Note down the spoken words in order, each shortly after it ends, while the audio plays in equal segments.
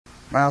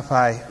Well, if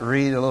I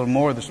read a little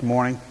more this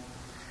morning,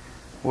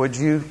 would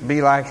you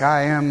be like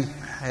I am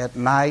at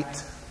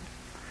night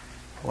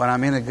when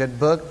I'm in a good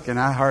book and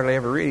I hardly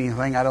ever read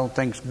anything I don't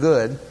think's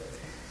good?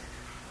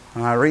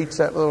 When I reach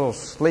that little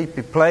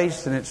sleepy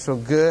place and it's so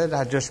good,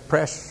 I just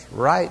press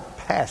right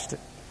past it.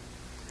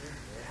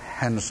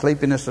 And the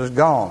sleepiness is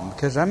gone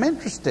because I'm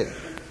interested.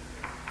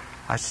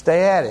 I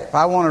stay at it. If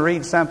I want to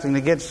read something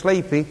to get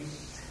sleepy,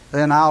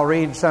 then I'll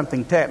read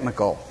something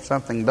technical,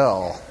 something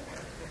dull,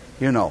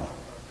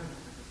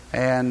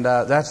 And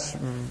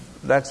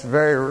it's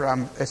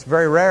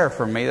very rare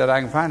for me that I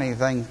can find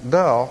anything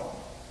dull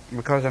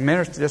because I'm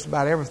interested in just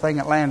about everything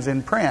that lands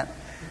in print.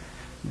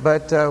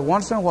 But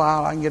once in a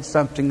while I can get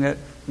something that,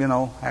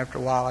 after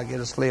a while I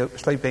get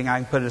sleeping, I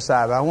can put it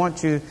aside. But I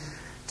want you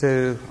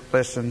to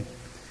listen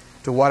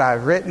to what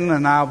I've written,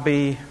 and I'll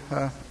be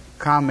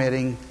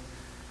commenting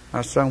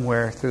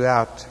somewhere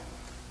throughout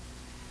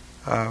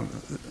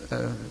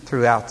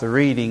the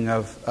reading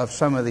of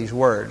some of these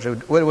words.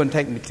 It wouldn't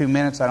take me 2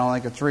 minutes, I don't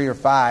think, or 3 or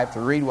 5 to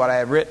read what I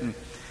have written.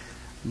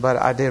 But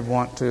I did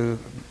want to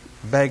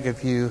beg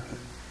of you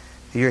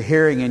your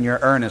hearing and your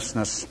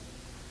earnestness.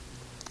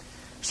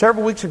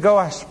 Several weeks ago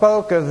I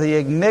spoke of the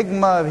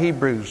enigma of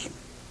Hebrews.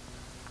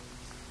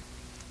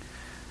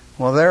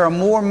 Well, there are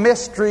more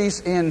mysteries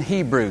in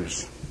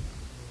Hebrews.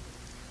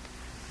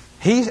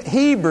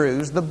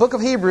 Hebrews, the book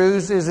of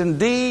Hebrews, is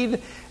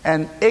indeed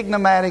an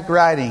enigmatic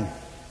writing.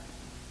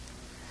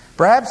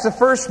 Perhaps the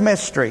first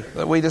mystery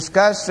that we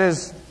discuss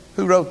is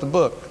who wrote the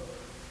book.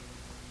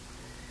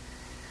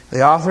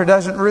 The author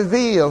doesn't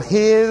reveal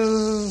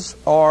his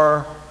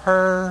or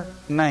her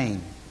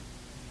name.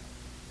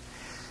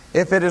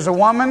 If it is a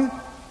woman,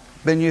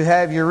 then you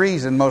have your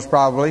reason, most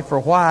probably, for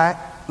why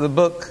the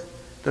book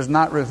does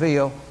not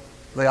reveal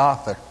the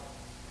author.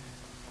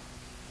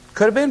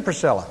 Could have been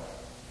Priscilla.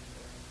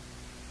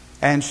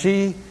 And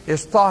she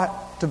is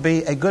thought to be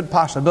a good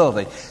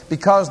possibility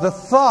because the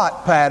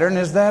thought pattern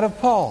is that of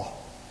Paul.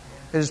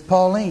 It is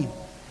Pauline.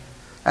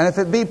 And if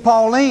it be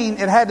Pauline,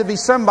 it had to be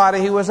somebody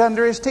who was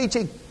under his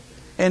teaching.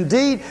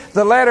 Indeed,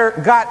 the letter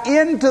got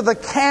into the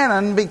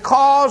canon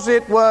because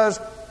it was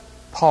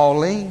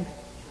Pauline.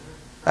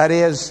 That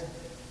is,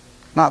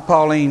 not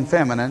Pauline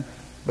feminine,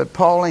 but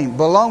Pauline,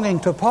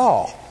 belonging to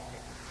Paul.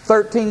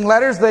 13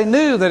 letters they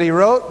knew that he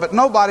wrote, but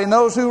nobody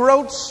knows who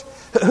wrote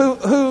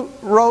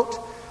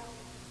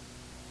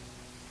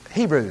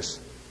Hebrews.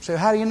 So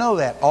how do you know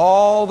that?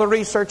 All the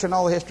research and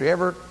all the history.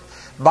 Every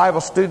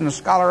Bible student and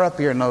scholar up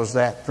here knows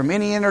that from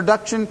any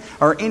introduction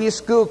or any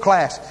school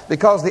class,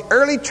 because the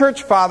early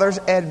church fathers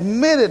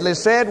admittedly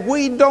said,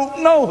 we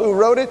don't know who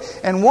wrote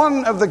it. And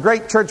one of the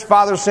great church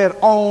fathers said,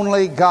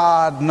 only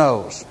God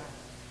knows.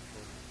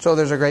 So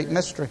there's a great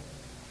mystery.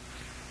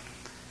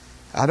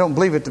 I don't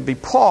believe it to be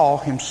Paul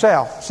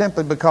himself,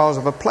 simply because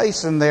of a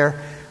place in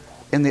there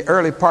in the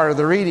early part of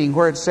the reading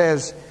where it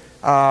says,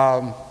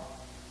 I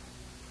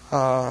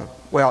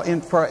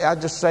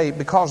just say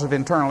because of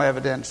internal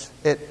evidence,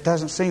 it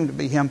doesn't seem to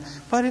be him,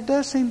 but it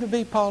does seem to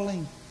be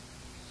Pauline.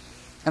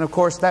 And of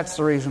course, that's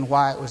the reason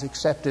why it was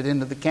accepted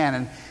into the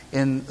canon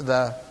in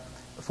the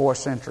 4th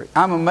century.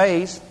 I'm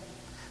amazed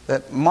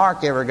that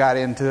Mark ever got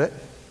into it.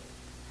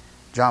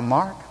 John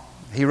Mark.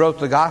 He wrote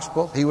the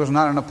gospel. He was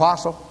not an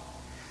apostle.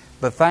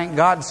 But thank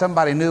God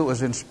somebody knew it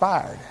was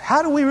inspired.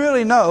 How do we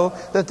really know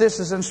that this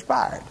is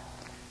inspired?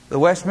 The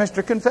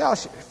Westminster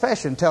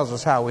Confession tells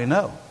us how we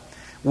know.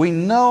 We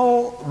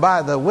know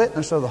by the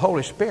witness of the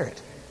Holy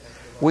Spirit.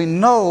 We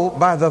know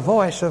by the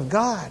voice of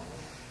God.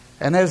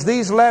 And as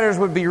these letters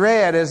would be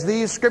read, as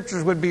these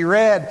scriptures would be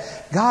read,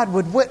 God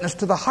would witness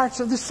to the hearts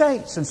of the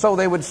saints. And so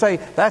they would say,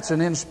 that's an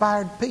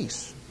inspired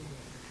piece.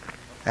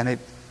 And it,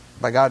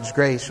 by God's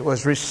grace,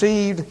 was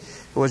received,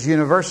 was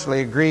universally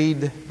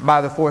agreed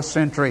by the 4th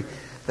century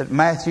that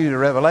Matthew to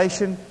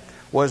Revelation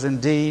was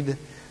indeed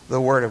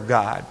the Word of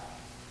God.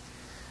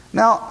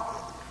 Now,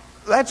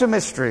 that's a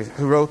mystery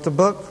who wrote the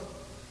book.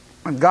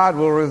 And God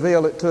will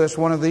reveal it to us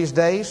one of these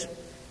days.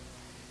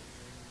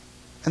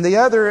 And the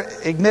other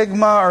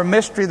enigma or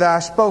mystery that I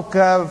spoke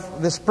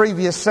of this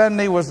previous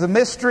Sunday was the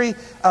mystery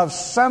of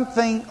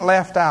something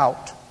left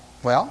out.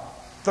 Well,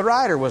 the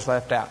writer was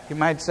left out. You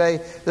might say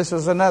this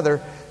is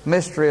another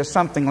mystery of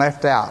something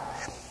left out.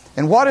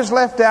 And what is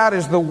left out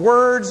is the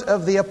words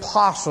of the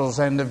apostles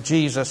and of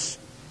Jesus.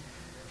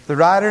 The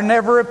writer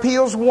never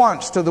appeals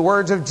once to the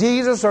words of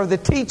Jesus or the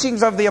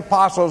teachings of the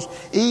apostles,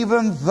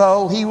 even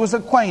though he was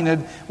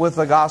acquainted with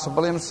the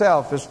gospel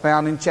himself, as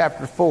found in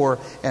chapter 4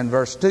 and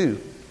verse 2.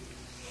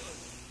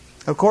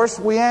 Of course,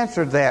 we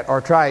answered that,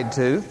 or tried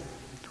to.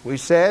 We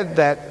said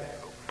that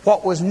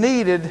what was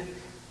needed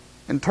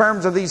in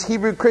terms of these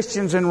Hebrew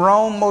Christians in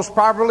Rome most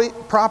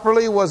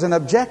properly was an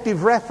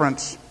objective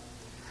reference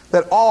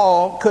that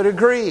all could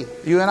agree.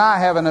 You and I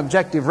have an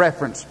objective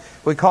reference.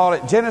 We call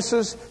it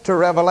Genesis to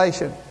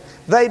Revelation.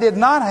 They did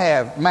not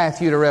have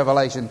Matthew to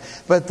Revelation,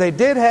 but they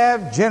did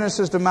have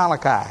Genesis to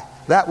Malachi.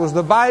 That was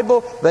the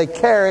Bible they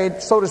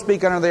carried, so to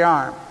speak, under their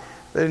arm.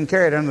 They didn't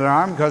carry it under their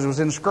arm because it was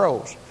in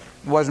scrolls.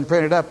 It wasn't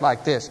printed up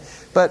like this.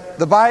 But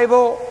the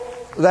Bible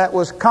that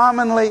was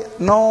commonly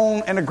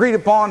known and agreed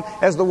upon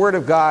as the Word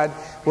of God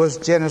was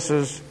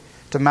Genesis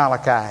to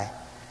Malachi.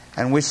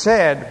 And we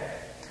said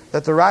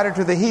that the writer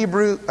to the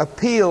Hebrew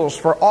appeals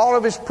for all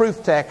of his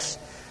proof texts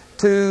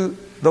to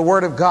the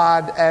Word of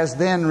God as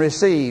then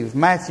received,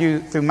 Matthew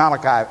through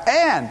Malachi.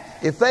 And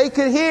if they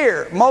could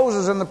hear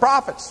Moses and the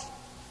prophets,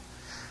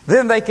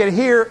 then they could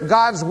hear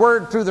God's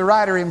Word through the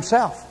writer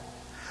himself,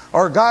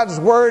 or God's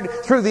Word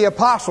through the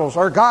apostles,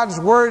 or God's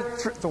Word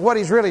through what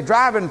He's really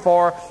driving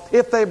for.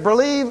 If they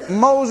believe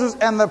Moses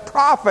and the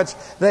prophets,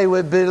 they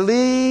would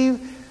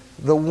believe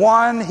the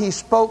one He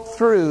spoke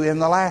through in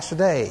the last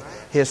day,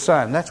 His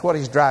Son. That's what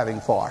He's driving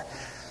for.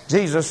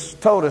 Jesus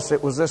told us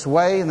it was this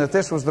way and that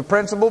this was the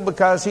principle,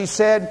 because He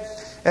said,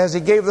 as He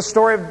gave the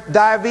story of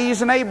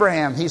Dives and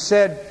Abraham, He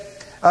said,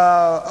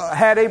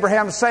 had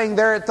Abraham saying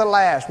there at the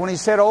last, when he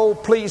said, "Oh,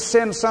 please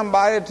send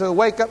somebody to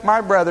wake up my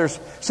brothers.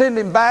 Send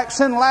him back.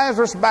 Send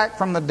Lazarus back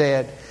from the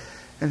dead."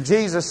 And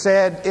Jesus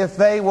said, if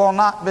they will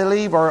not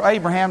believe, or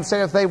Abraham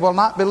said, if they will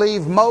not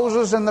believe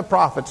Moses and the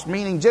prophets,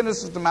 meaning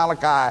Genesis to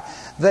Malachi,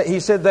 that he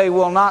said they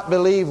will not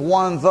believe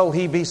one though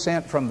he be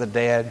sent from the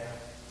dead.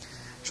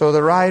 So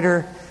the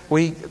writer,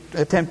 we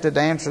attempted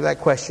to answer that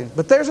question.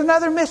 But there's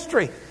another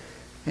mystery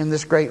in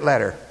this great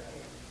letter.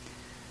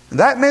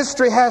 That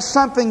mystery has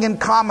something in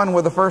common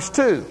with the first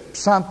two.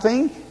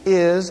 Something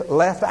is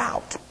left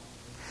out.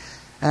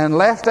 And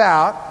left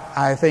out,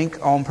 I think,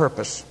 on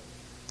purpose.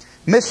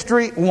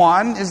 Mystery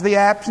 1 is the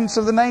absence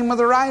of the name of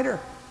the writer.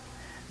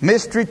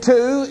 Mystery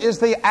 2 is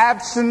the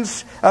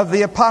absence of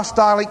the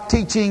apostolic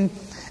teaching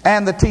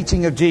and the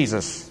teaching of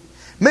Jesus.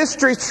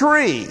 Mystery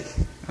 3,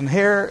 and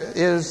here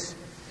is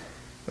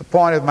the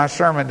point of my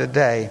sermon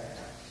today,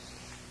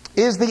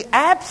 is the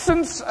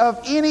absence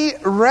of any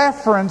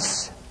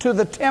reference to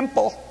the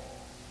temple.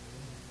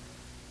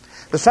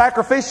 The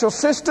sacrificial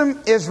system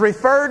is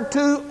referred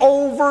to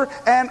over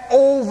and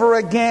over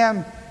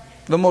again,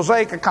 the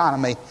Mosaic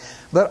economy,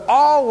 but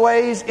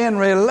always in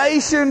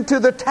relation to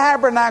the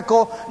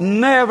tabernacle,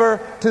 never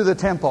to the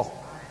temple.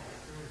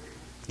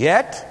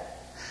 Yet,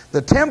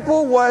 the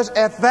temple was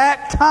at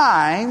that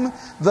time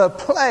the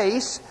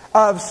place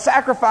of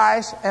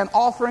sacrifice and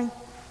offering.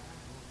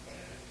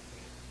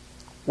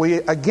 We,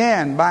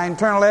 again, by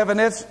internal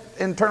evidence,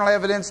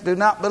 do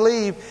not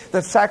believe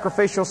that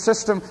sacrificial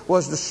system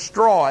was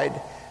destroyed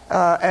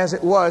as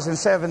it was in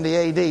 70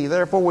 A.D.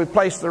 Therefore, we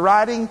place the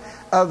writing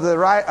of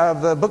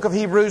the book of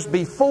Hebrews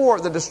before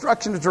the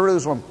destruction of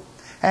Jerusalem.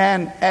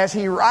 And as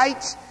he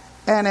writes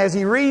and as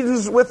he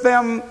reasons with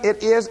them,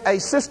 it is a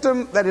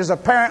system that is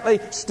apparently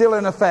still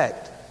in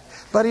effect.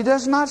 But he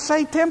does not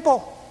say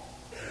temple.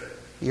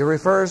 He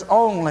refers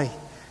only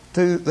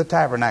to the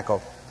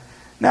tabernacle.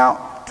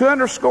 Now, to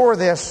underscore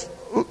this,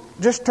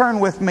 just turn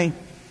with me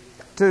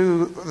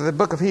to the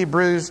book of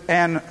Hebrews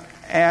and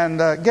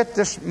get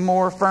this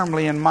more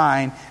firmly in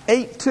mind.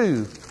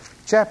 8:2,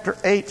 chapter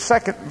 8,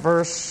 2nd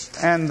verse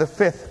and the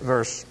 5th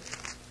verse.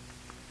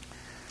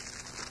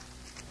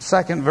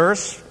 2nd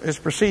verse is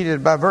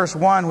preceded by verse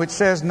 1, which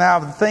says, "Now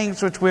the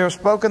things which we have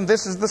spoken,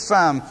 this is the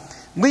sum.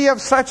 We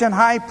have such an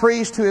high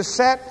priest who is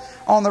set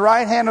on the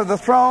right hand of the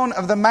throne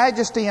of the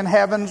majesty in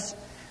heavens,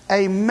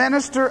 a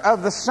minister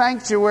of the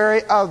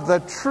sanctuary of the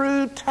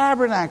true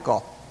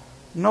tabernacle."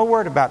 No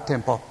word about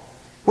temple.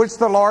 "Which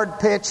the Lord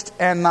pitched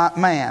and not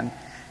man."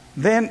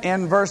 Then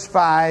in verse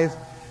 5,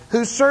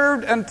 "Who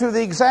served unto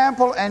the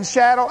example and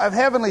shadow of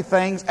heavenly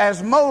things,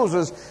 as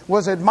Moses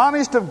was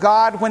admonished of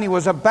God when he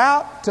was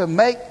about to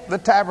make the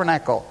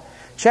tabernacle."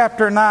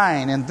 Chapter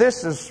 9, and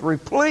this is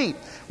replete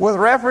with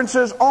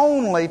references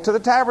only to the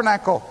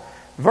tabernacle.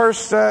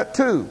 Verse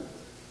 2,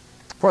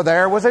 "For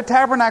there was a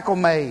tabernacle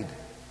made."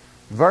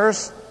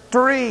 Verse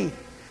 3,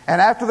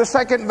 "And after the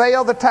second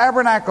veil, the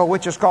tabernacle,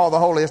 which is called the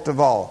holiest of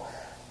all."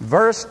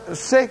 Verse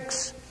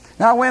 6,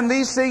 "Now when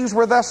these things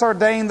were thus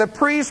ordained, the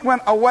priest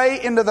went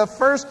away into the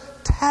first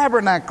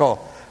tabernacle,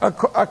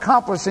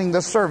 accomplishing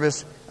the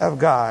service of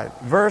God."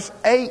 Verse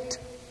 8,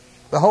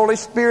 "The Holy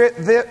Spirit,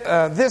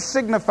 this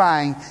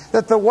signifying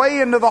that the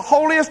way into the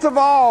holiest of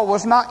all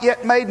was not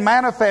yet made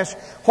manifest,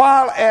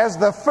 while as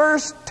the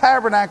first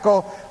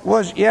tabernacle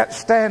was yet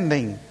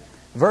standing."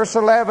 Verse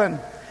 11,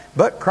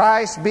 "But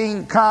Christ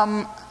being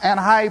come and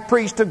high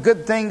priest of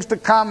good things to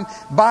come,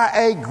 by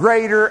a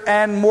greater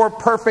and more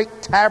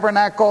perfect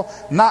tabernacle,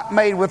 not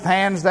made with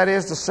hands," that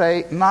is to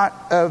say, not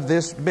of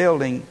this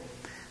building.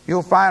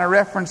 You'll find a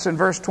reference in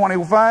verse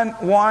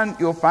 21.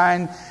 You'll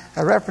find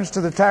a reference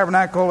to the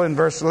tabernacle in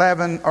verse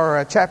 11,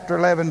 or chapter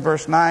 11,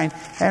 verse 9.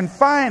 And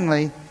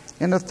finally,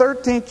 in the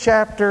 13th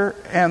chapter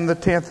and the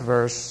 10th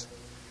verse,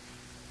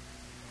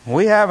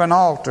 we have an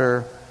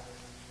altar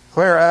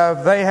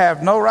whereof they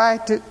have no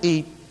right to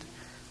eat,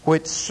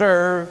 which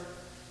serve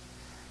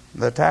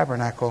the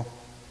tabernacle.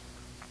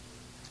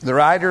 The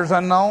writer is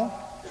unknown,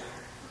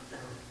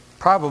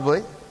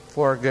 probably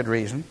for a good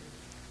reason.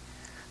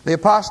 The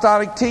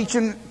apostolic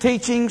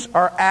teachings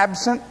are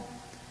absent,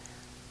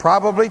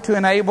 probably to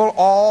enable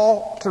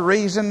all to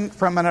reason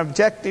from an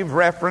objective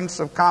reference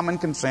of common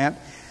consent.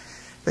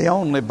 The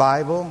only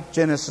Bible,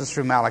 Genesis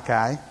through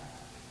Malachi.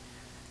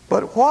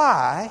 But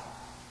why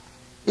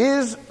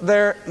is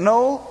there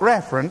no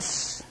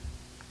reference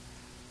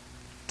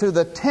to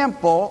the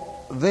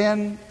temple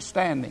then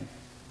standing?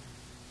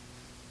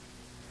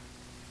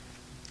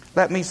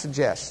 Let me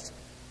suggest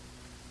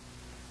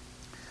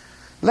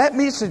that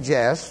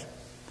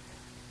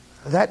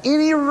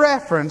any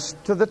reference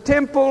to the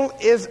temple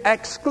is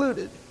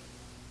excluded,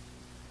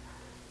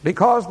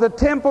 because the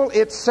temple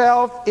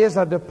itself is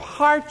a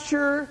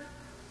departure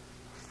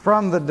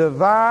from the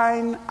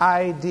divine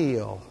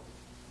ideal.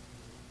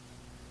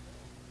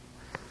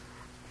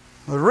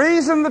 The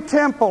reason the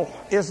temple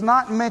is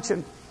not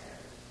mentioned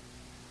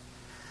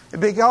is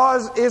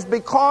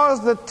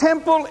because the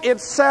temple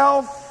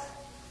itself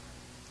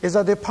is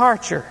a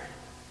departure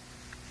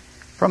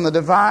from the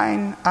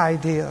divine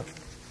ideal.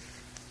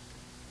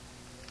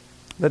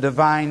 The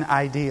divine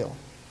ideal.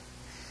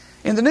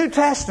 In the New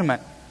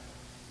Testament,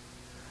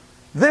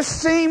 this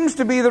seems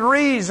to be the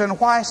reason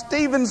why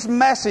Stephen's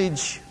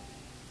message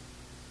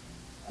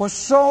was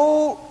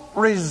so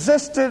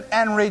resisted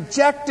and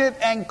rejected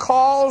and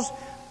caused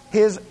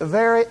his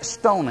very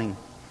stoning.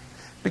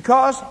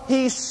 Because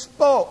he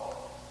spoke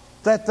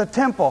that the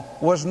temple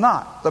was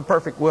not the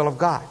perfect will of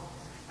God.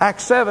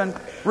 Acts 7,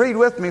 read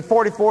with me,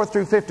 44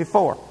 through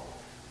 54.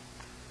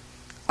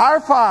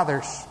 Our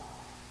fathers,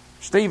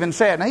 Stephen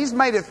said. Now he's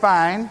made it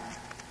fine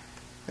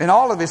in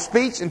all of his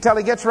speech until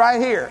he gets right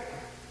here.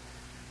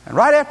 And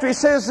right after he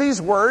says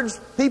these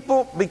words,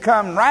 people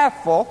become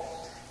wrathful,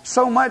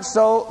 so much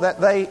so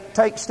that they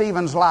take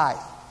Stephen's life.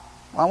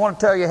 Well, I want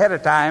to tell you ahead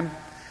of time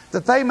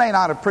that they may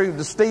not approve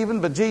of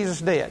Stephen, but Jesus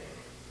did.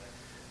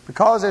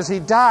 Because as he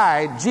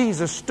died,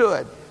 Jesus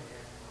stood,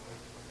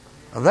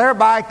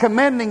 thereby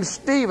commending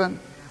Stephen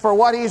for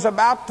what he's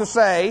about to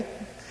say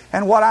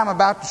and what I'm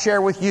about to share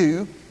with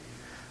you,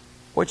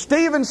 which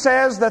Stephen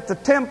says that the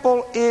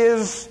temple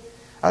is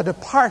a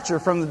departure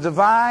from the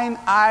divine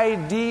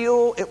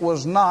ideal. It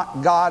was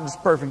not God's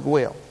perfect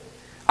will.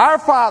 Our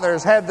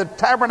fathers had the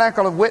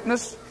tabernacle of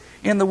witness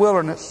in the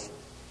wilderness,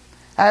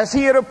 as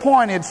he had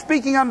appointed,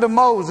 speaking unto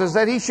Moses,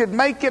 that he should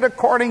make it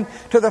according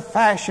to the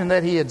fashion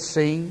that he had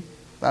seen.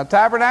 The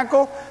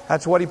tabernacle,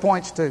 that's what he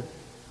points to.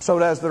 So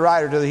does the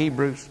writer to the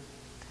Hebrews.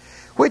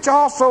 Which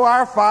also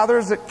our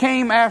fathers that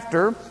came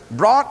after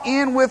brought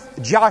in with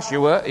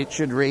Joshua, it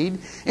should read,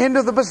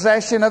 into the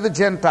possession of the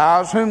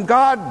Gentiles, whom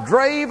God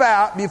drave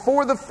out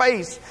before the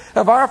face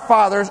of our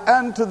fathers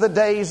unto the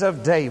days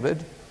of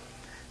David,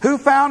 who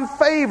found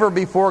favor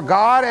before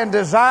God and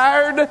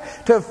desired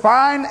to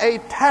find a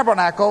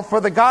tabernacle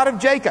for the God of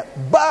Jacob.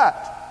 But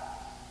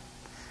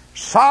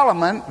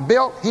Solomon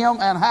built him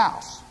an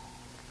house.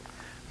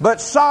 But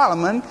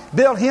Solomon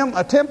built him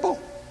a temple.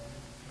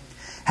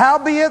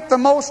 Howbeit the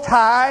Most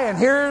High, and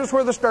here's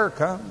where the stir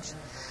comes,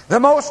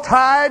 the Most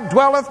High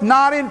dwelleth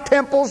not in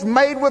temples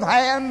made with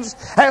hands,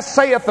 as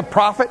saith the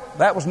prophet.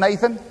 That was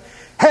Nathan.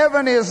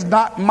 Heaven is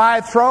not my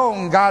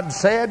throne, God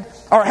said,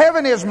 or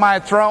heaven is my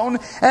throne,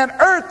 and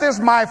earth is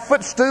my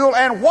footstool.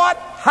 And what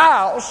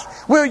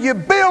house will you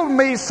build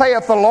me,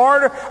 saith the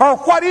Lord, or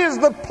what is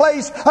the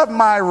place of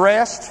my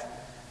rest?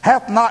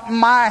 Hath not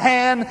my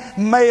hand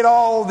made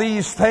all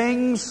these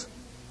things?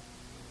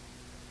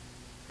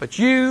 But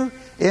you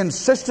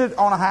insisted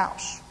on a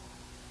house.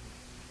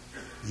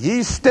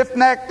 Ye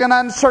stiff-necked and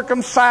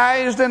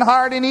uncircumcised in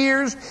heart and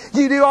ears,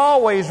 ye do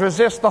always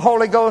resist the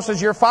Holy Ghost as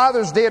your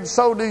fathers did,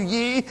 so do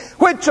ye.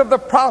 Which of the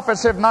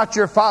prophets have not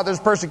your fathers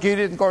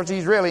persecuted? Of course,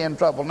 he's really in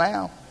trouble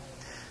now.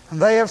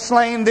 And they have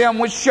slain them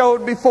which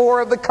showed before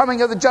of the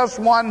coming of the just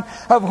one,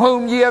 of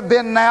whom ye have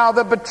been now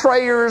the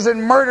betrayers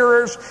and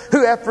murderers,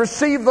 who have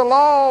received the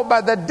law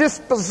by the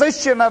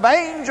disposition of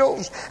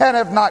angels, and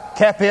have not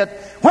kept it.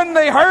 When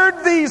they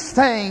heard these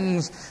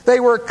things, they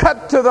were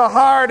cut to the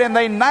heart, and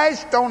they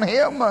gnashed on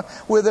him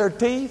with their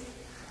teeth.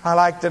 I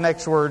like the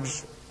next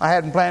words. I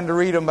hadn't planned to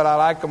read them, but I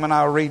like them and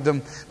I'll read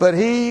them. But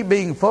he,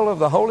 being full of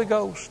the Holy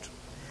Ghost,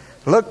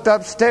 looked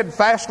up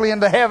steadfastly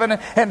into heaven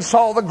and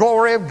saw the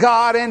glory of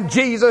God and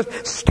Jesus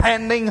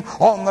standing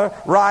on the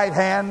right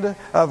hand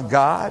of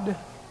God.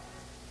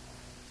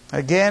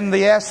 Again,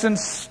 the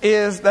essence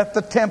is that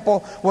the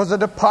temple was a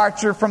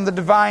departure from the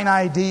divine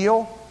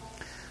ideal.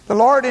 The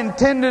Lord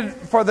intended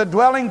for the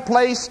dwelling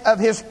place of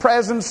His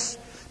presence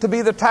to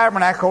be the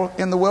tabernacle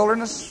in the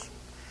wilderness,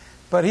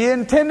 but He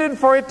intended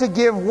for it to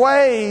give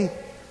way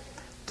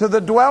to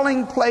the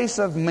dwelling place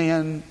of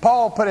men.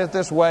 Paul put it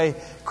this way: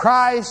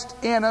 Christ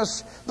in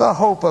us, the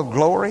hope of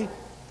glory.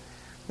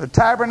 The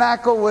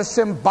tabernacle was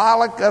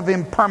symbolic of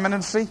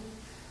impermanency.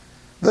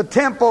 The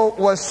temple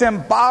was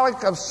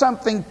symbolic of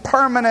something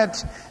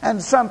permanent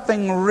and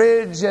something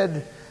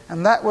rigid.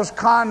 And that was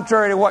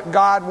contrary to what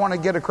God wanted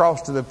to get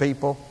across to the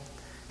people.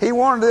 He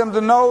wanted them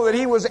to know that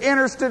He was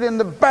interested in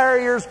the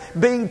barriers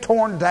being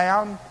torn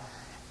down.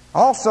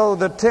 Also,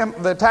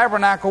 the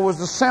tabernacle was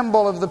the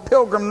symbol of the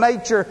pilgrim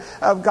nature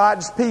of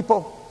God's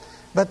people.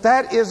 But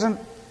that isn't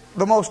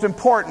the most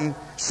important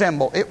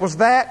symbol. It was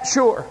that,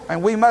 sure,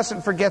 and we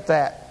mustn't forget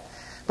that.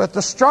 But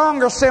the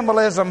stronger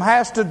symbolism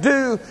has to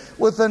do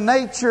with the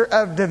nature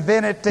of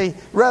divinity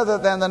rather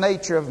than the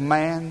nature of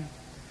man.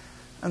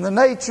 And the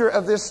nature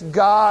of this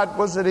God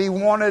was that He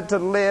wanted to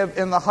live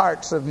in the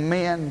hearts of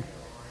men.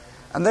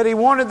 And that He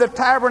wanted the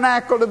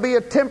tabernacle to be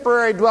a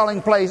temporary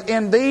dwelling place.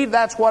 Indeed,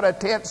 that's what a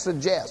tent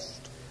suggests.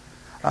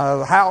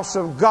 A house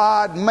of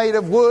God made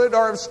of wood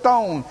or of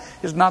stone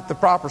is not the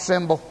proper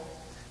symbol,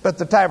 but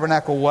the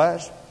tabernacle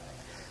was.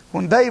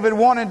 When David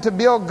wanted to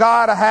build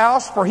God a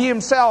house, for he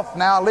himself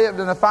now lived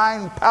in a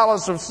fine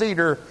palace of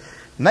cedar,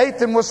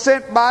 Nathan was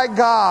sent by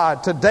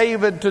God to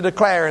David to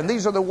declare. And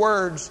these are the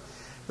words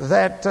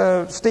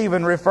that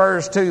Stephen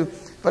refers to.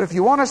 But if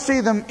you want to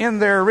see them in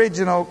their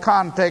original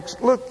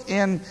context, look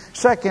in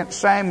 2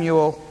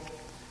 Samuel,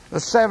 the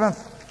 7th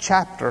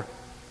chapter.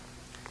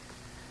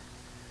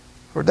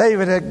 For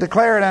David had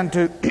declared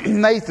unto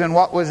Nathan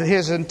what was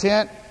his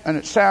intent, and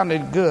it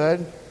sounded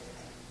good.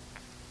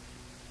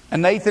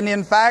 And Nathan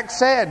in fact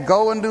said,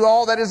 "Go and do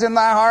all that is in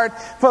thy heart,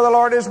 for the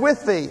Lord is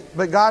with thee."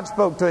 But God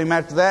spoke to him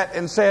after that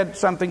and said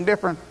something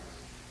different.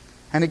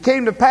 And it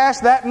came to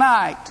pass that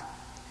night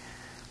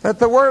that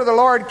the word of the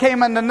Lord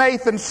came unto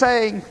Nathan,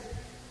 saying,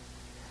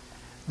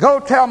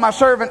 "Go tell my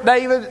servant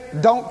David,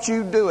 don't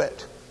you do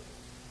it.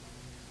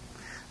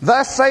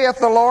 Thus saith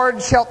the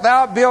Lord, shalt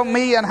thou build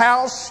me an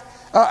house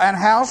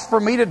for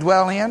me to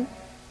dwell in,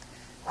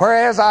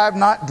 whereas I have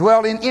not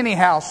dwelt in any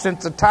house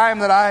since the time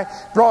that I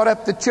brought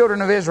up the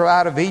children of Israel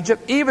out of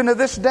Egypt, even to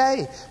this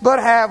day, but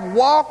have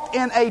walked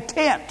in a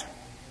tent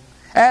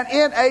and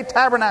in a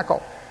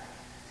tabernacle."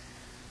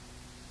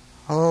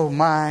 Oh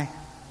my.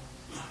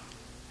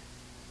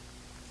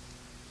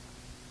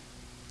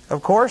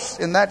 Of course,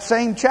 in that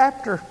same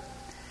chapter,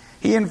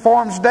 he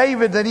informs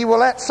David that he will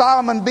let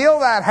Solomon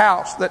build that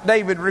house that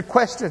David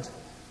requested.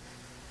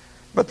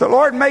 But the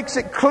Lord makes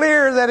it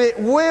clear that it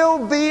will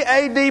be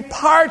a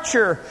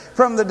departure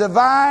from the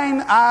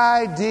divine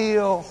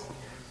ideal.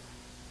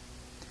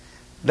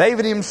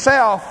 David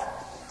himself,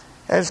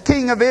 as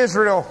king of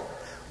Israel,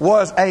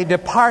 was a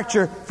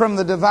departure from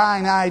the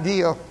divine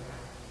ideal.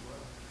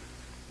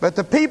 But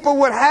the people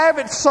would have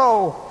it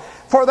so,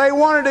 for they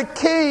wanted a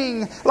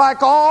king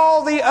like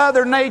all the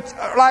other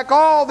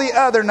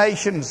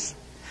nations.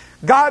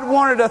 God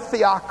wanted a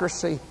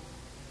theocracy.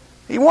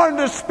 He wanted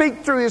to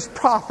speak through His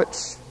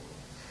prophets.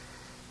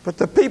 But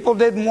the people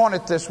didn't want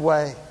it this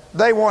way.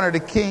 They wanted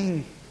a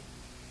king.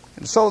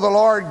 And so the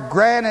Lord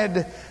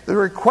granted the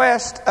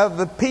request of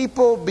the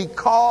people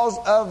because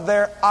of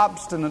their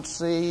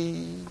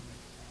obstinacy.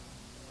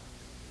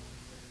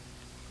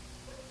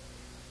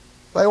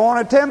 They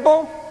want a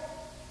temple.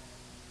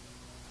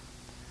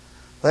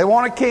 They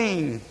want a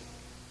king.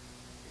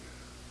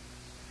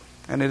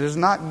 And it is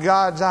not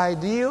God's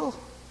ideal,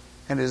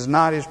 and it is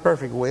not His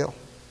perfect will.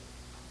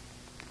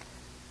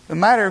 The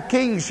matter of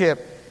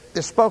kingship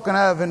is spoken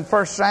of in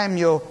 1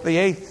 Samuel, the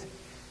 8th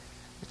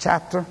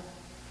chapter.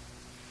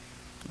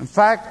 In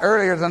fact,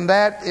 earlier than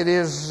that, it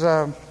is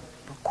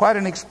quite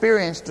an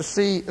experience to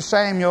see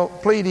Samuel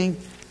pleading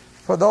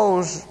for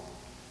those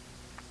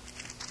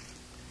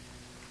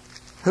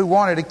who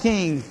wanted a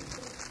king,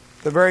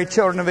 the very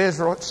children of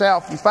Israel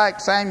itself. In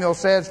fact, Samuel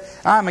says,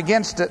 "I'm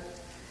against it."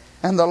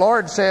 And the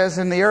Lord says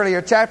in the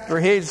earlier chapter,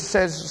 He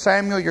says,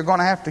 "Samuel, you're going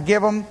to have to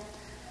give them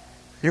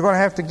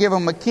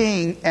a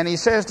king." And He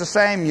says to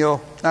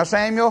Samuel, now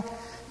Samuel,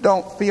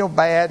 don't feel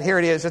bad. Here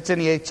it is. It's in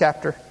the 8th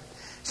chapter.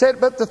 He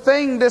said, "But the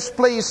thing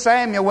displeased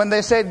Samuel when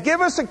they said, 'Give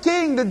us a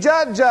king to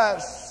judge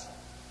us.'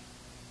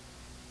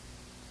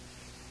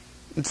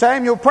 And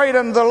Samuel prayed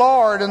unto the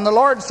Lord, and the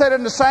Lord said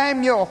unto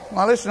Samuel,"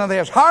 now listen to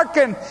this,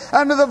 "Hearken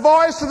unto the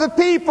voice of the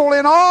people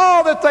in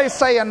all that they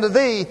say unto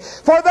thee.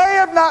 For they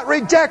have not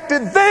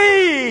rejected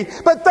thee,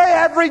 but they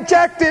have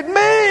rejected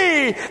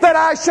me, that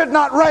I should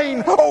not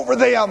reign over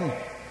them."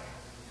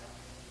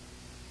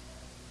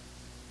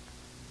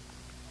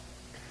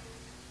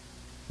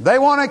 They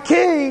want a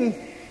king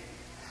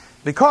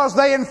because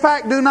they in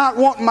fact do not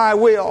want my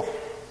will.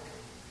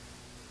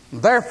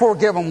 Therefore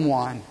give them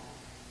one.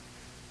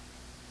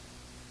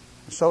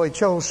 So He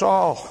chose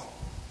Saul.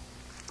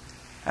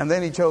 And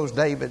then He chose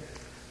David.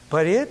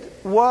 But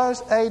it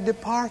was a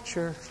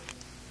departure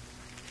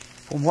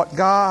from what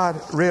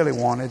God really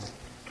wanted.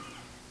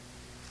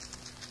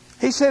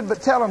 He said,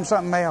 "But tell them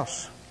something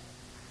else.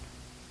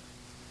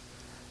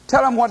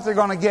 Tell them what they're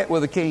going to get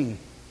with a king.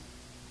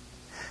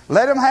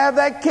 Let them have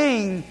that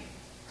king,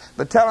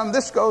 but tell them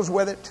this goes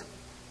with it."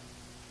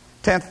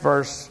 10th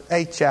verse,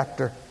 8th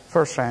chapter,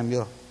 1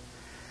 Samuel.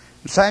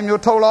 Samuel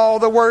told all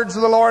the words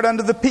of the Lord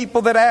unto the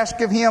people that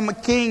asked of him a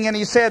king. And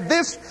he said,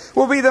 "This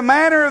will be the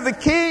manner of the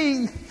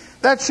king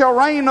that shall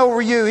reign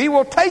over you. He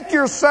will take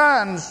your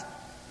sons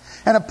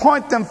and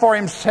appoint them for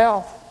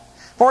himself,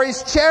 for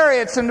his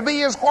chariots, and to be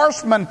his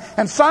horsemen.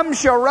 And some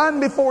shall run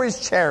before his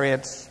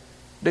chariots."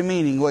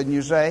 Demeaning, wouldn't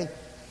you say?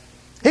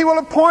 "He will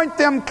appoint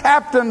them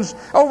captains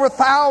over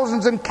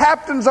thousands and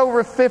captains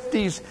over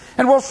 50s,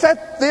 and will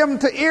set them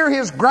to ear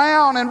his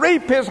ground and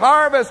reap his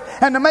harvest,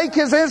 and to make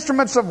his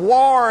instruments of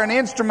war and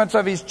instruments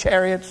of his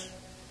chariots.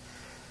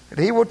 And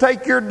he will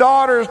take your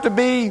daughters to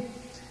be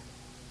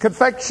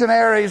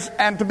confectionaries,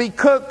 and to be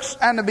cooks,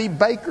 and to be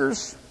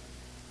bakers.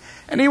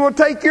 And He will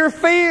take your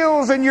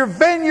fields and your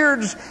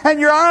vineyards and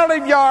your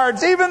olive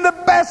yards, even the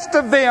best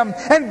of them,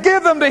 and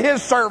give them to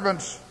His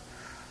servants.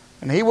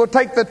 And He will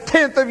take the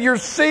tenth of your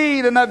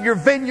seed and of your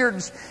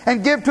vineyards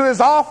and give to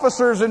His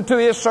officers and to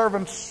His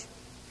servants.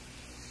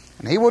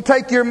 And He will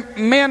take your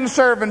men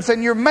servants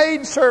and your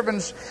maid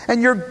servants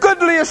and your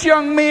goodliest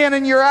young men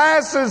and your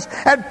asses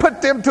and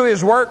put them to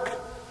His work.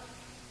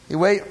 He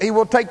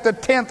will take the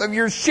tenth of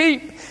your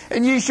sheep,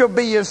 and ye shall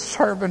be His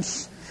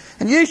servants.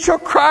 And ye shall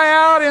cry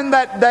out in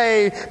that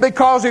day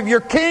because of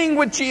your king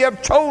which ye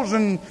have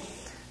chosen.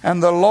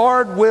 And the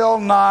Lord will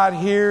not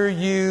hear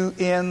you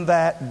in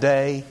that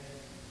day.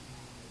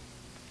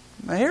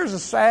 Now here's a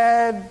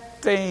sad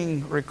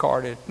thing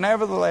recorded.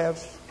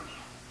 Nevertheless,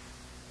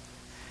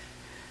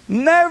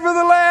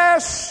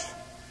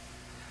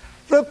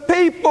 the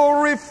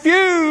people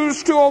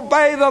refused to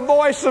obey the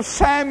voice of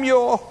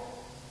Samuel.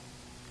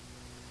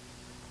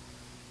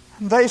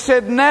 They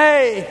said,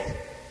 nay,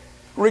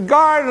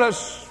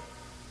 regardless,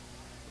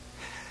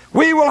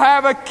 we will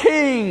have a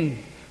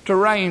king to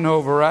reign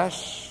over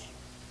us,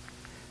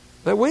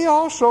 that we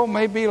also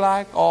may be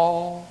like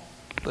all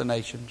the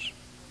nations.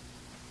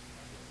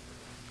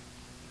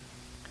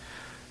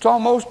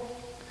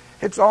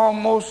 It's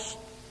almost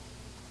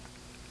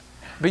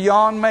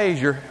beyond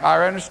measure,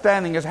 our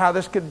understanding is how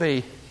this could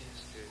be.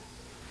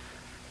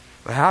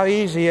 But how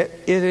easy it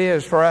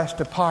is for us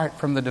to part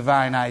from the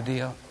divine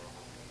ideal.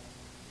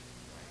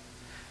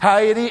 How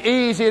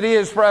easy it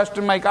is for us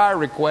to make our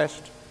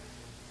request,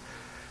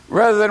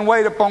 rather than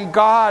wait upon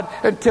God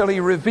until He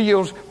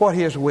reveals what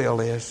His will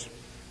is.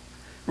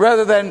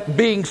 Rather than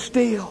being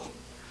still,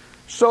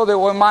 so that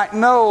we might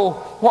know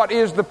what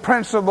is the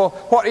principle,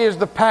 what is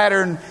the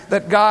pattern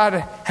that God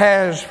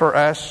has for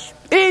us.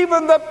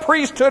 Even the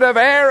priesthood of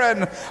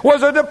Aaron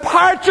was a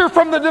departure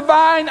from the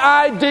divine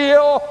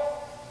ideal.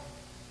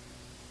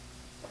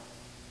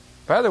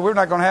 Brother, we're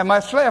not going to have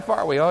much left,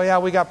 are we? Oh yeah,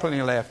 we got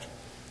plenty left.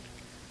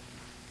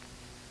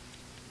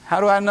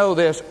 How do I know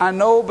this? I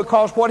know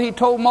because what He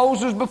told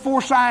Moses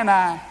before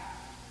Sinai.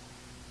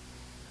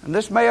 And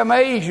this may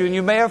amaze you, and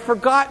you may have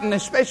forgotten,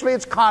 especially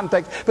its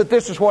context, but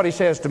this is what He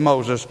says to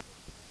Moses.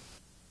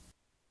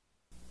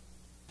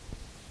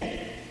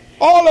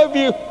 All of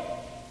you,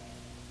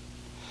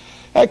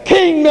 a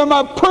kingdom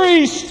of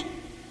priests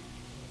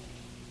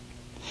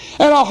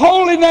and a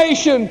holy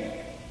nation.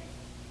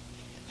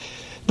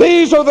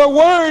 These are the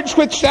words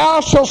which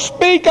thou shalt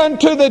speak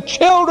unto the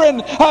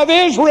children of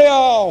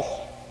Israel.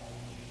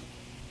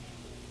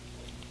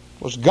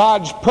 It was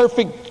God's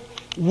perfect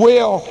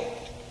will.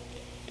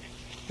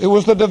 It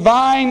was the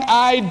divine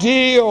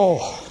ideal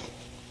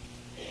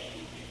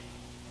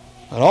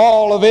that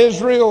all of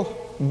Israel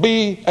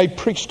be a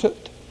priesthood.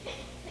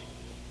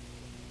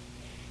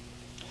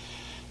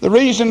 The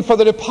reason for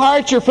the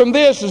departure from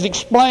this is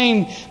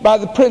explained by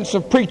the Prince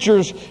of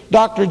Preachers,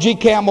 Dr. G.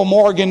 Campbell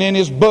Morgan, in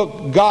his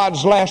book,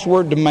 God's Last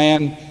Word to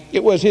Man.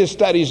 It was his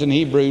studies in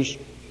Hebrews.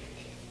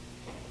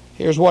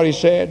 Here's what he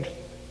said.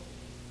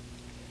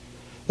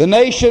 The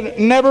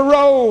nation never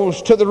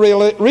rose to the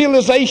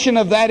realization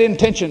of that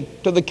intention,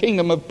 to the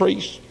kingdom of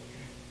priests.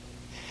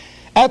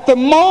 At the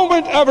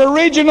moment of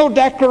original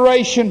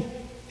declaration,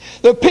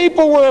 the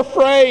people were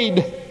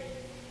afraid.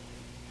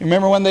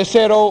 Remember when they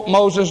said, oh,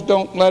 Moses,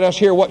 don't let us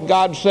hear what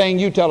God's saying,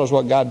 you tell us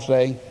what God's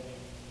saying.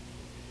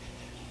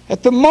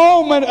 At the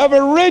moment of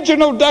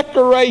original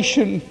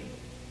declaration,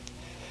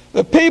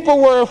 the people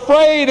were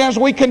afraid. As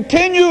we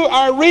continue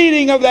our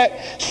reading of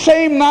that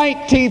same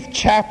 19th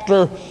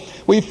chapter,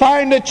 we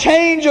find a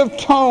change of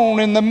tone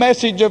in the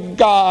message of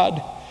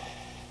God,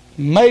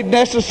 made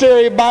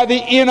necessary by the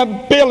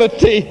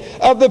inability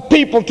of the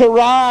people to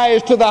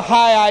rise to the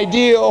high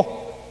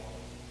ideal.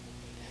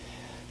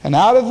 And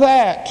out of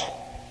that,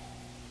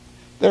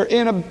 their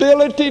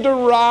inability to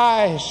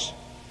rise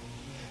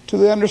to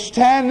the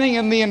understanding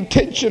and the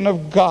intention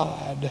of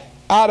God,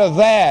 out of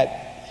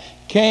that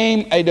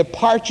came a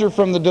departure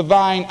from the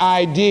divine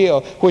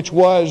ideal, which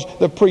was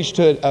the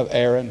priesthood of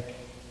Aaron.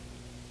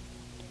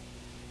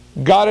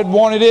 God had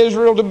wanted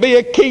Israel to be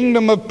a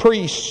kingdom of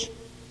priests.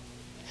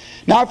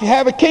 Now, if you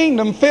have a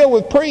kingdom filled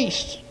with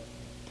priests,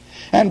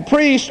 and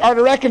priests are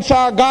to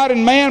reconcile God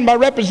and man by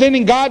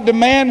representing God to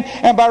man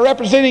and by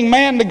representing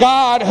man to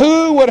God,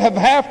 who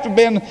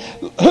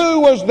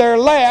was there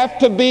left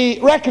to be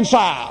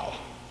reconciled?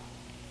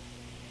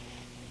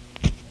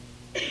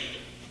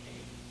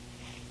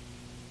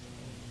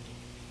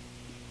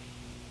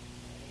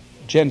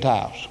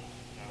 Gentiles.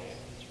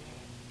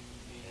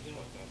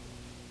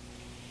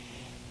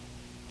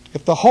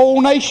 If the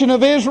whole nation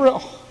of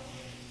Israel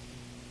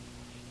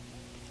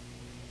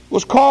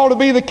was called to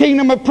be the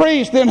kingdom of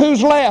priests, then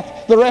who's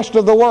left? The rest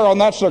of the world,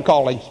 and that's their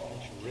calling.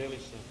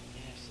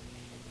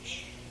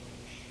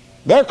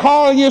 Their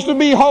calling is to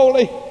be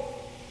holy.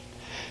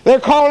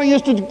 Their calling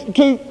is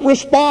to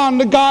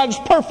respond to God's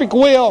perfect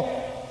will.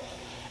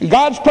 And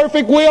God's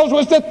perfect will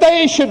was that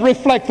they should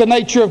reflect the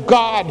nature of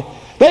God,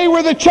 They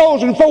were the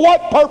chosen. For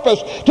what purpose?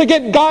 To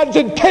get God's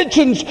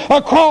intentions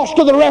across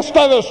to the rest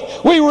of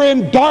us. We were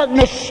in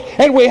darkness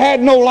and we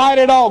had no light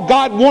at all.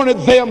 God wanted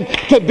them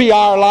to be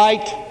our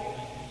light.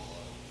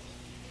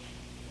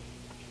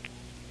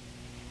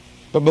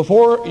 But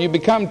before you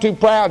become too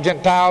proud,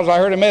 Gentiles, I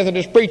heard a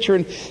Methodist preacher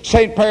in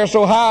St. Paris,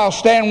 Ohio,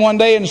 stand one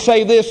day and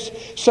say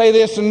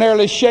this, and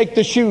nearly shake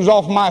the shoes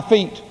off my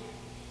feet.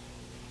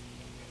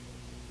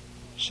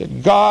 He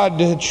said,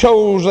 God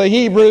chose the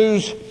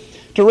Hebrews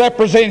to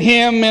represent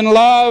Him in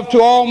love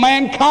to all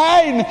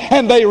mankind,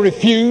 and they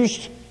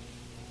refused.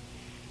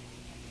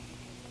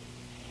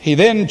 He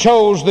then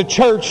chose the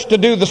church to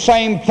do the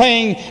same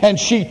thing, and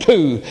she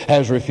too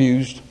has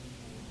refused.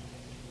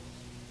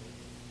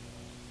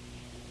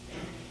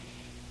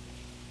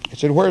 He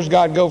said, where's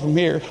God go from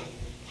here?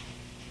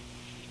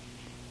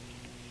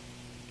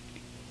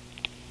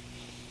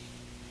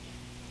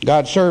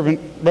 God's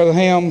servant, Brother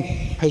Ham,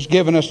 has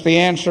given us the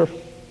answer.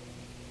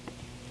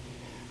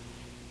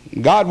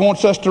 God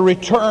wants us to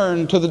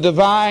return to the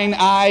divine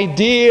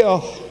ideal,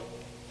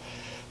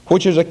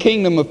 which is a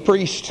kingdom of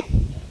priests.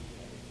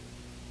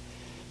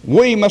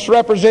 We must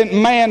represent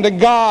man to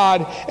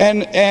God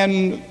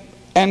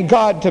and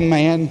God to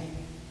man.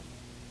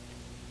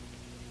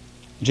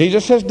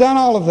 Jesus has done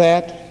all of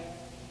that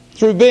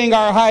through being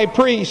our high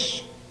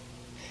priest.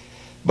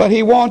 But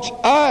He wants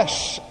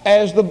us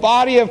as the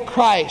body of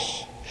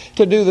Christ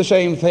to do the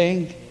same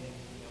thing.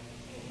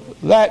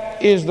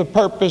 That is the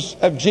purpose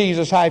of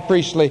Jesus' high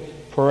priestly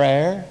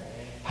prayer.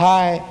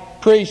 High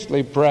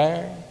priestly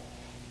prayer.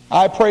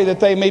 I pray that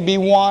they may be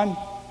one.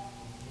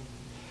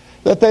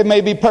 That they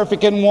may be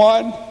perfect in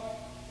one.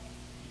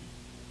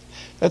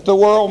 That the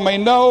world may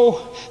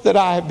know that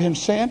I have been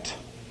sent.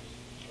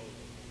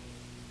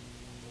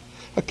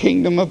 A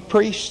kingdom of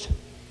priests.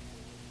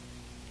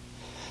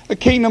 A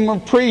kingdom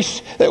of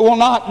priests that will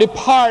not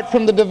depart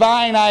from the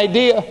divine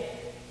idea.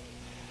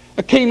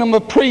 A kingdom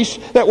of priests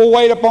that will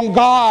wait upon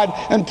God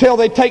until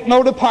they take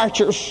no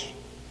departures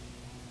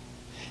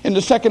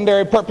into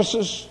secondary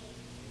purposes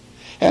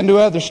and to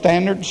other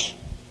standards.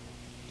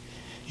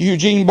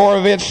 Eugene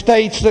Borovitz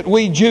states that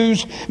we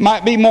Jews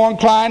might be more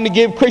inclined to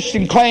give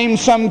Christian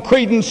claims some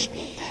credence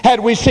had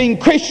we seen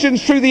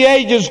Christians through the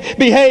ages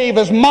behave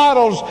as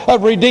models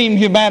of redeemed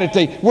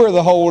humanity. We're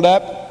the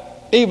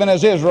holdup, even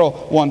as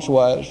Israel once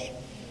was.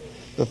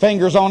 The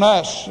finger's on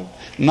us,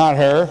 not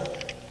her.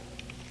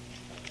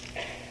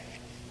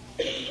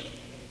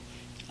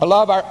 A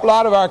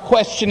lot of our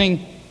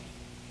questioning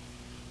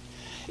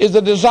is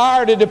the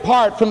desire to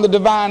depart from the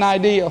divine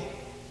ideal.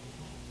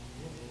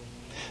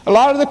 A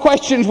lot of the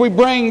questions we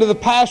bring to the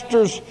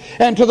pastors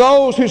and to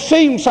those who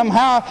seem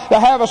somehow to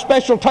have a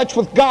special touch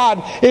with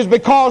God is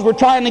because we're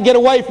trying to get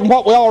away from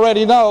what we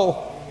already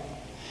know.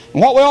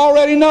 And what we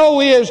already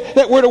know is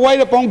that we're to wait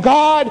upon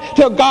God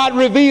till God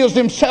reveals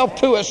Himself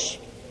to us.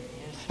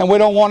 And we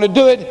don't want to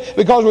do it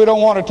because we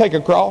don't want to take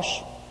a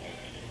cross.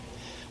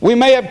 We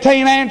may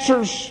obtain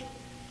answers,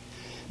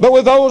 but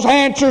with those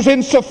answers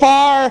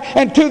insofar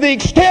and to the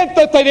extent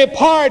that they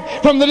depart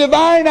from the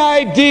divine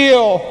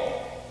ideal,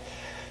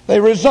 they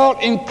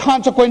result in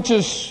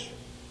consequences.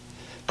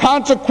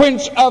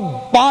 Consequence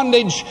of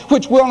bondage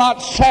which will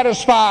not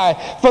satisfy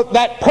for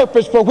that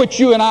purpose for which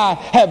you and I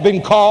have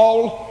been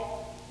called.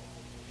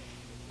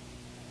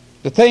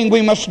 The thing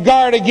we must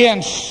guard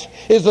against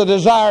is the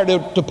desire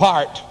to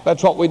depart.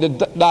 That's what we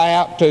die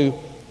out to.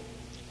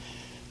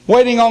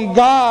 Waiting on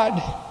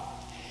God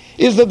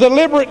is the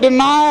deliberate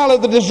denial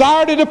of the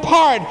desire to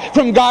depart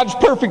from God's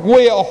perfect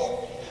will.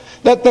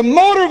 That the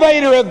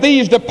motivator of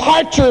these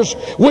departures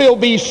will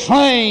be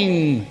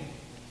slain.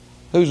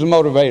 Who's the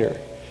motivator?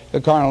 The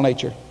carnal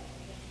nature.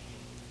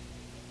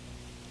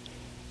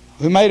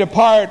 We may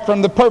depart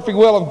from the perfect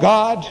will of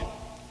God,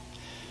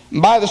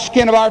 and by the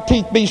skin of our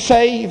teeth be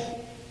saved.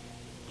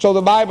 So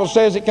the Bible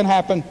says it can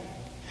happen.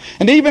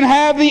 And even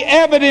have the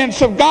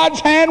evidence of God's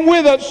hand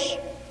with us,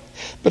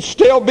 but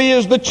still be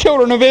as the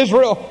children of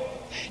Israel,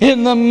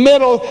 in the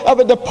middle of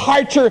a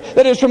departure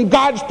that is from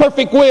God's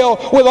perfect will,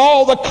 with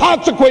all the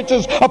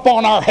consequences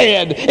upon our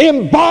head,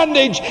 in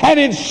bondage and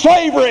in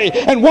slavery,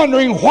 and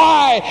wondering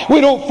why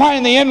we don't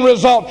find the end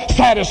result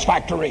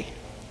satisfactory.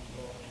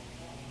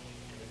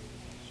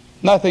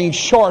 Nothing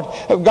short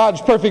of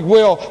God's perfect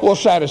will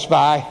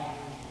satisfy.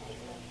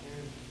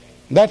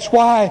 That's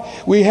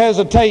why we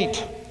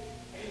hesitate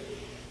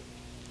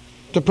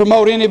to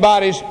promote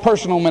anybody's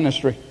personal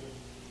ministry.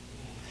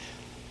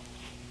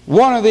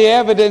 One of the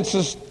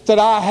evidences that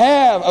I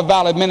have a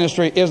valid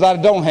ministry is that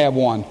I don't have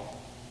one.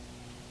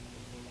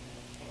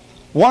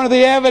 One of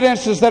the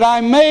evidences that I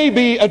may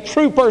be a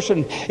true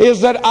person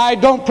is that I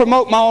don't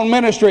promote my own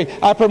ministry.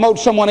 I promote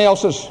someone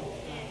else's.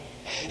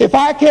 If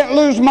I can't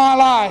lose my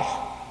life,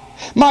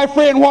 my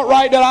friend, what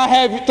right do I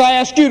have to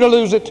ask you to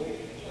lose it?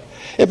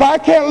 If I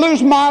can't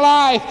lose my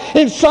life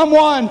in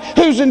someone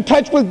who's in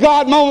touch with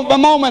God moment by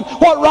moment,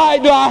 what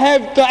right do I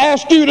have to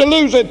ask you to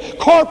lose it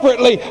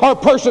corporately or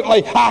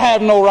personally? I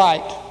have no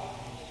right.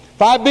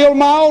 If I build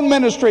my own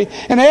ministry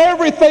and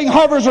everything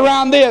hovers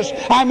around this,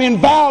 I'm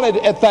invalid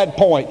at that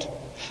point.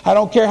 I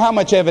don't care how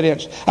much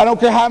evidence. I don't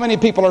care how many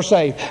people are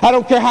saved. I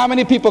don't care how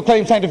many people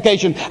claim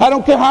sanctification. I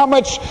don't care how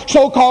much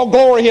so-called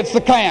glory hits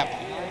the camp,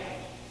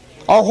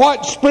 or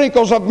what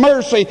sprinkles of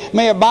mercy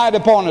may abide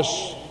upon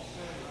us.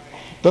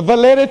 The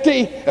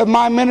validity of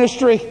my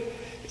ministry,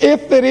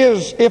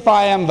 if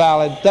I am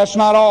valid, that's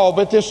not all,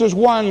 but this is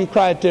one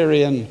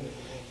criterion,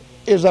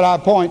 is that I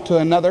point to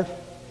another.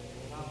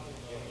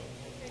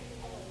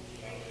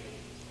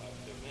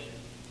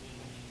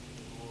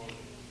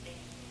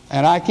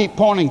 And I keep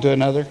pointing to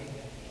another.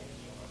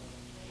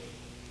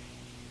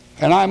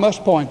 And I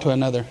must point to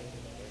another.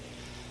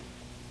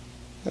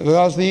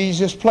 Because the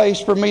easiest place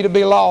for me to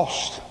be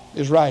lost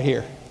is right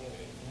here.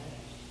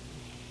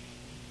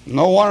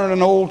 No wonder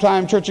an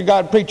old-time Church of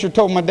God preacher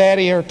told my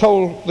daddy, or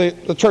told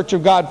the Church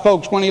of God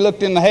folks, when he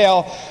looked into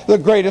hell, the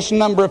greatest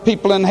number of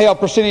people in hell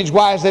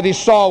percentage-wise that he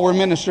saw were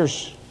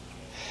ministers.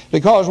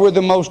 Because we're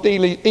the most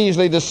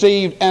easily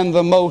deceived and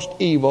the most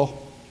evil.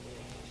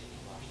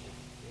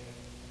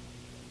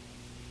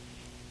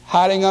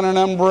 Hiding under an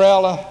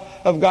umbrella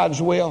of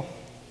God's will.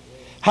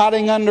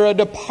 Hiding under a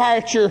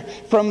departure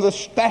from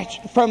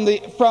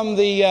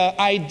the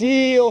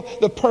ideal,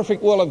 the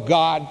perfect will of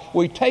God.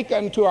 We take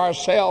unto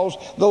ourselves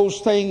those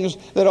things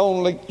that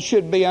only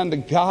should be unto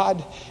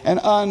God, and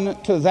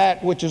unto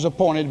that which is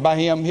appointed by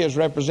Him, His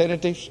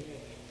representatives.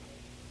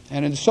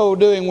 And in so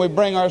doing, we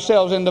bring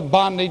ourselves into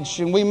bondage,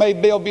 and we may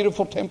build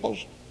beautiful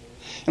temples,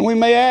 and we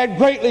may add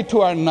greatly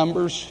to our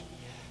numbers.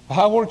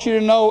 I want you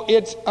to know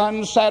it's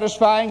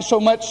unsatisfying, so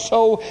much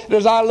so that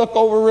as I look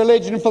over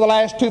religion for the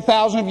last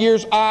 2,000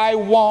 years, I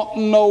want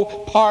no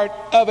part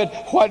of it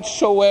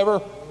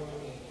whatsoever.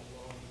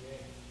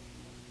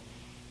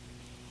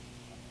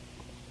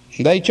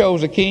 They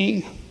chose a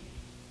king,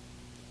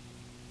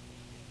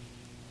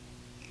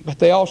 but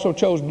they also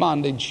chose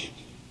bondage.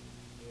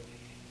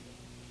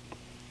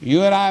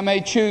 You and I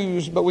may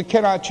choose, but we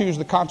cannot choose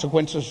the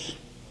consequences.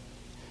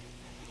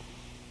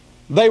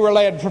 They were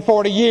led for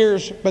 40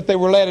 years, but they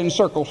were led in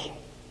circles.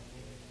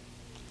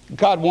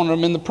 God wanted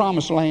them in the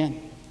promised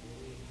land.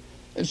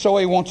 And so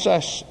He wants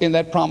us in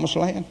that promised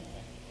land.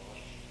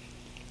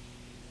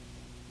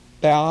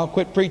 Now, I'll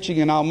quit preaching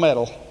and I'll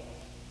meddle.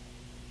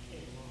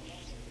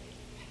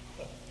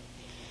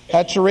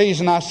 That's the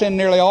reason I send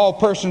nearly all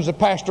persons to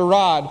Pastor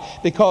Rod,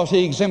 because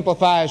he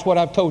exemplifies what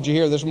I've told you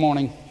here this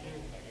morning.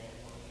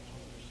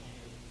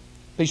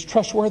 He's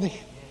trustworthy.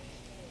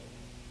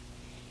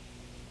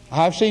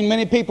 I've seen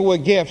many people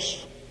with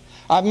gifts.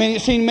 I've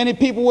seen many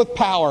people with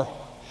power.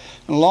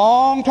 A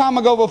long time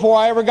ago, before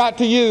I ever got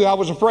to you, I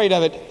was afraid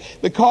of it,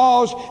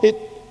 because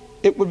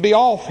it would be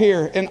off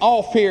here and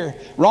off here,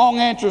 wrong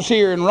answers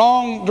here and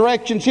wrong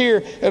directions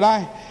here. And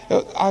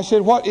I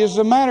said, what is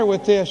the matter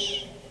with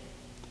this?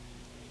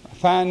 I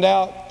find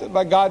out that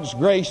by God's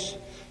grace,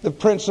 the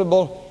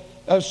principle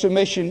of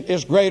submission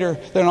is greater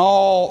than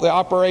all the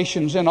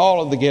operations and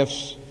all of the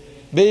gifts.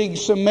 Being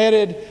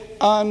submitted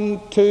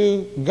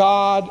unto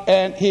God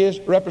and His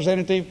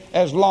representative,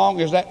 as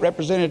long as that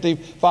representative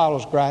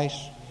follows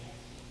Christ.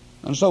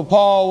 And so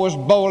Paul was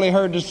boldly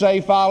heard to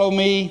say, follow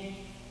me.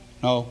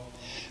 No,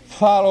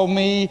 follow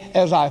me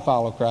as I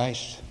follow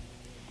Christ.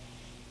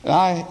 And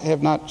I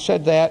have not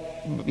said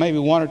that but maybe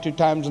one or two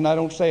times, and I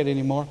don't say it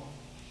anymore.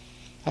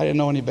 I didn't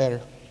know any better.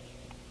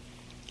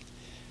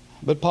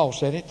 But Paul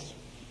said it.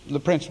 The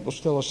principle's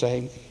still the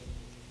same.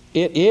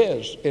 It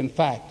is, in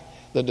fact,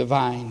 the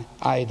divine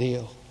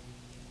ideal.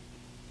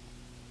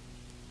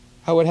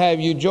 I would have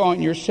you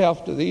join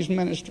yourself to these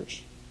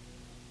ministers.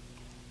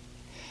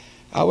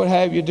 I would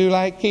have you do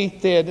like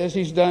Keith did, as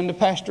he's done to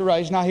Pastor Ray.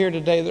 He's not here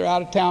today. They're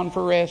out of town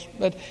for rest.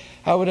 But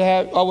I would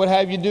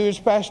have you do as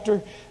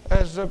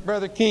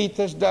Brother Keith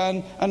has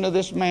done unto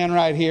this man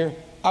right here.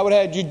 I would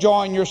have you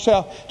join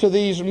yourself to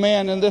these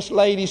men and this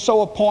lady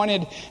so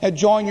appointed, and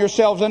join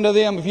yourselves unto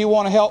them. If you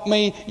want to help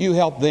me, you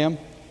help them.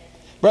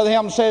 Brother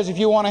Helm says, if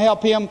you want to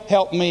help him,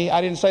 help me.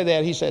 I didn't say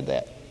that. He said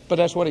that. But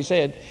that's what he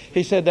said.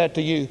 He said that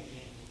to you.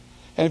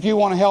 And if you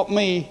want to help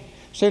me,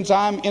 since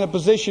I'm in a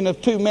position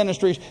of two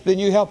ministries, then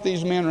you help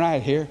these men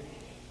right here.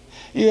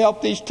 You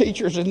help these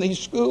teachers in these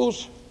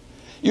schools.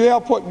 You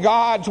help put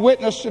God's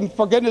witness, and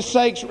for goodness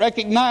sakes,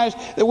 recognize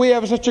that we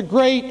have such a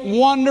great,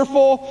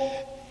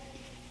 wonderful,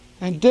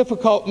 and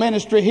difficult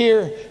ministry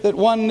here that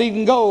one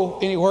needn't go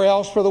anywhere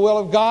else for the will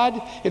of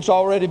God. It's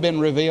already been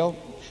revealed.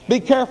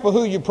 Be careful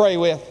who you pray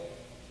with.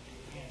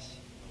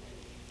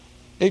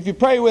 If you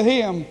pray with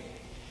him,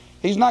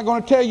 he's not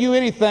going to tell you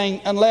anything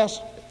unless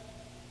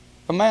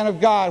a man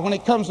of God, when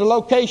it comes to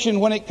location,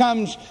 when it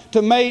comes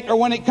to mate, or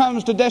when it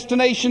comes to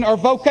destination or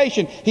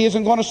vocation, he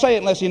isn't going to say it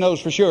unless he knows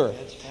for sure.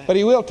 But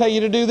he will tell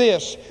you to do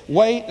this: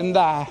 wait and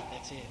die.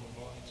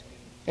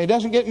 He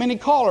doesn't get many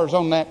callers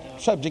on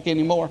that subject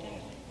anymore.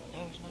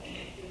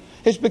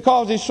 It's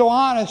because he's so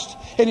honest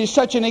and he's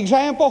such an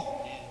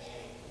example.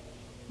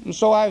 And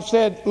so I've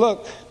said,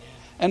 look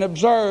and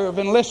observe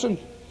and listen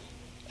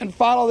and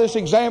follow this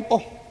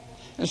example.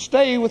 and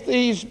stay with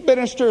these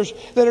ministers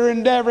that are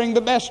endeavoring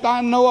the best I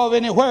know of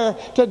anywhere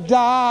to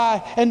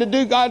die and to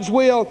do God's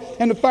will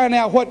and to find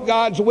out what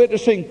God's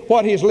witnessing,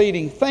 what He's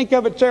leading. Think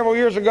of it, several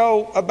years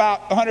ago,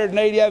 about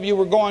 180 of you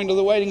were going to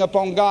the Waiting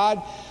Upon God,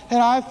 and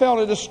I felt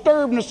a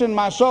disturbedness in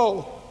my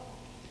soul.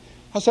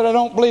 I said, I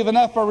don't believe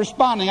enough are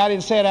responding. I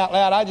didn't say it out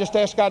loud. I just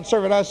asked God's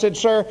servant. I said,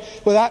 sir,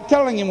 without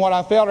telling him what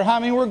I felt or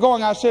how many were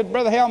going, I said,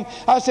 Brother Helm,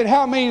 I said,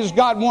 how many does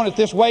God want at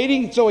this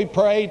waiting? So he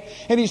prayed.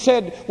 And he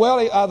said, well,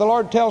 the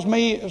Lord tells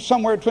me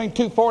somewhere between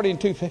 240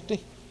 and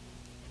 250.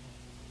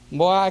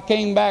 Boy, I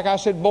came back. I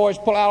said, boys,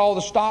 pull out all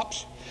the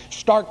stops.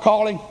 Start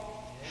calling.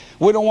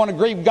 We don't want to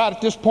grieve God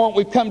at this point.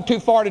 We've come too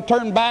far to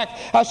turn back.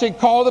 I said,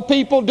 call the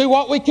people, do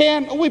what we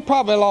can. We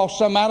probably lost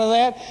some out of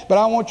that. But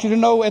I want you to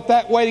know at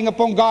that Waiting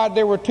Upon God,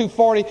 there were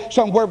 240,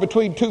 somewhere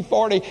between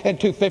 240 and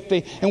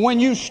 250. And when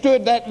you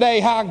stood that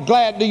day, how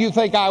glad do you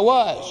think I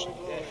was?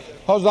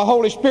 Because the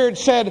Holy Spirit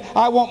said,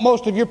 I want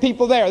most of your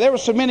people there. There were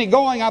so many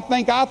going, I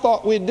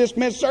thought we'd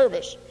dismiss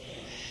service.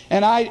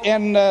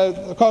 And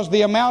because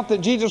the amount that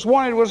Jesus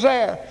wanted was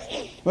there.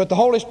 But the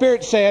Holy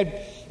Spirit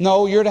said,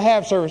 no, you're to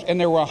have service. And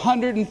there were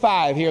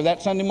 105 here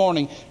that Sunday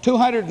morning.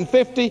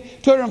 240,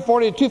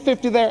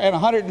 250 there, and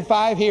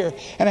 105 here.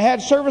 And I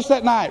had service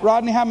that night.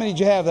 Rodney, how many did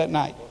you have that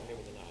night?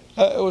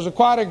 It was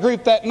quite a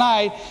group that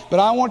night.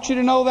 But I want you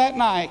to know that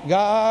night,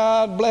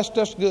 God blessed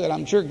us good.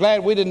 I'm sure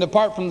glad we didn't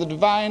depart from the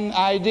divine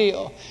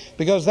ideal.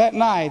 Because that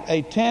night,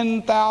 a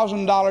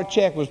 $10,000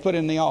 check was put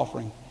in the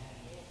offering.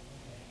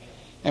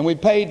 And we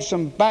paid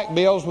some back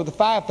bills with the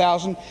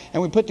 $5,000,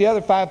 and we put the other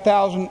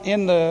 $5,000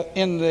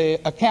 in the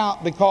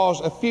account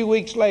because a few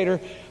weeks later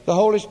the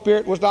Holy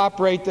Spirit was to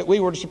operate that we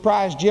were to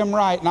surprise Jim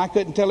Wright, and I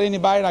couldn't tell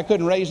anybody, and I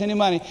couldn't raise any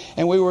money,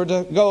 and we were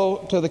to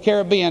go to the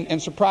Caribbean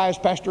and surprise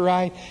Pastor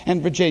Wright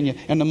and Virginia,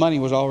 and the money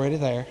was already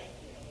there.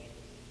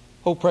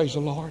 Oh, praise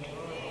the Lord!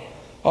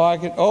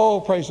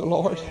 Praise the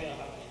Lord!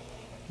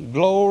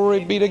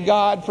 Glory be to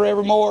God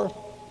forevermore.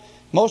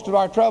 Most of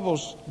our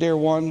troubles, dear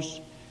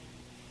ones,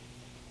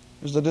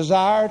 is the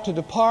desire to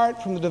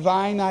depart from the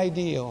divine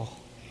ideal.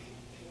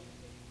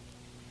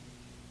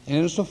 And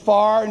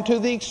insofar and to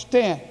the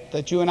extent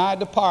that you and I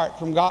depart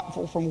from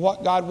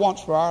what God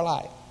wants for our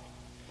life,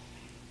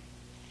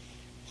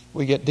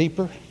 we get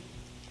deeper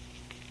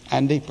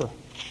and deeper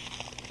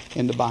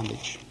into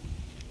bondage.